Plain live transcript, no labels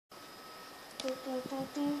Hey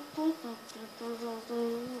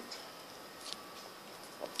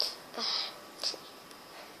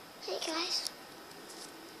guys.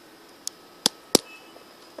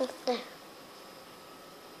 Okay.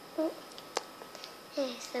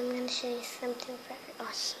 Okay, so I'm going to show you something very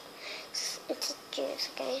awesome. It's a juice,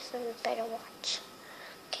 okay, so you better watch.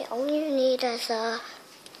 Okay, all you need is a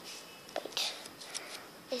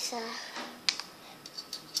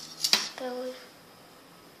spoon.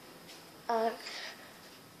 I'll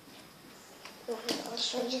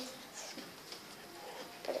show you.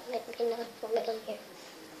 But it might be not in the middle here.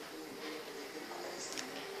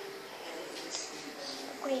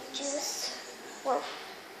 Grape juice. Well,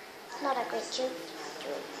 not a grape juice.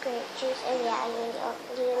 Grape juice. Oh yeah, you need a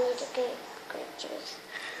grape juice.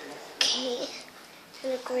 Okay,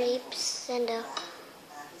 and the grapes and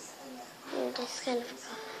this kind of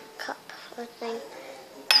cup or thing.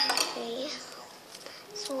 Okay.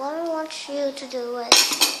 So what I want you to do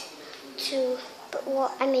is to put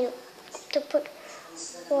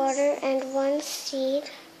water and one seed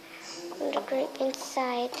on the grape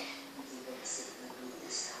inside.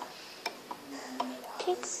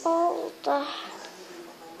 Take all the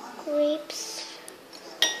grapes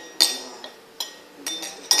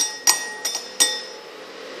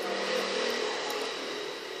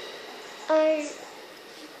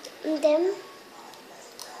and then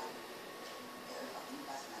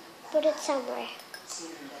put it somewhere.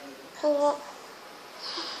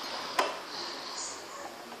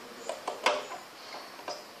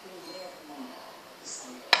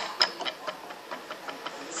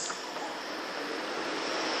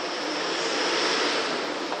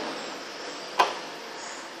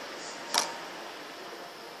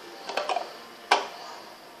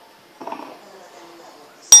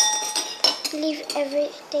 Leave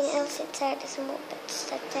everything else inside the small bits,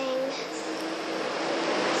 the thing.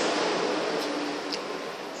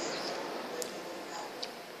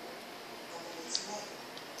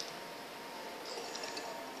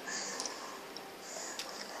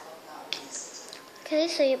 Okay,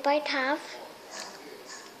 so you bite half.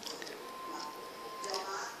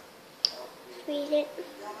 Squeeze it.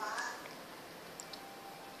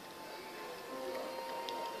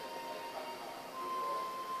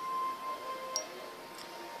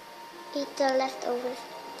 Eat the leftovers.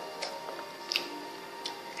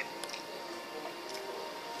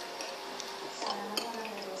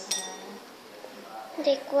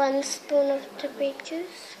 Take 1 spoon of the grape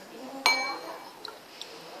juice.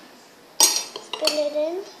 Spill it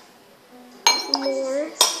in. More.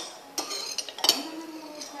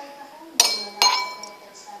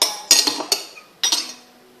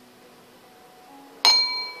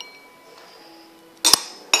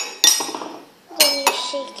 Then you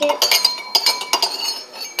shake it.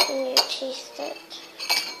 And you taste it.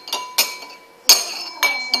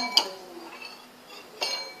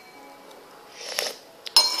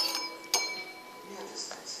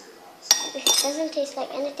 If it doesn't taste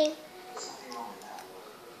like anything,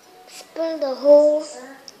 spill the whole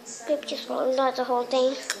grape juice, well, not the whole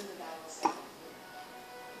thing.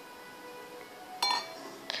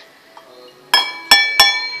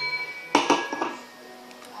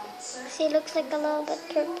 See, it looks like a little bit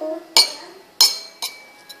purple.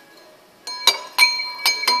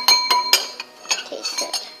 Taste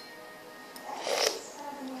it.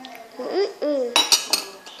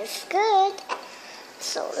 Tastes good.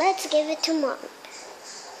 So let's give it to Mom.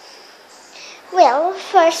 Well,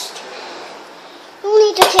 first we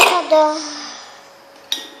need to take out the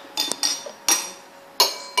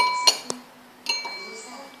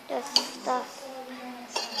stuff,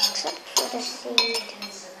 except for the seed.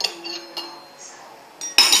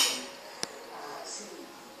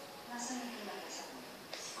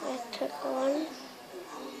 I took one.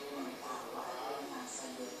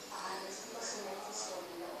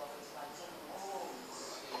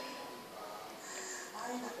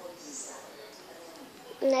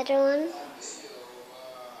 Another one.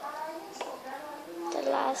 The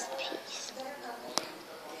last piece.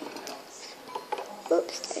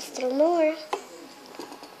 Oops, there's still more.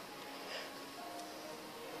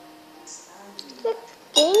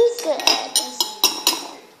 Looking good.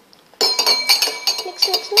 Mix,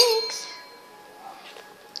 mix, mix.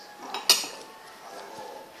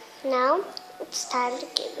 Now it's time to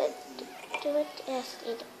give it to it as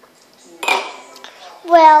it.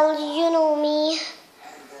 Well, you know me.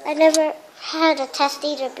 I never had a test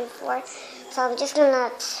eater before, so I'm just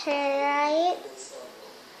gonna try it.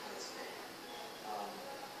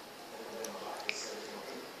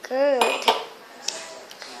 Good.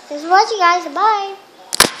 Thanks for watching, guys. Bye.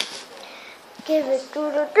 Give it to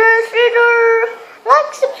the test eater.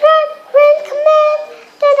 Like, subscribe.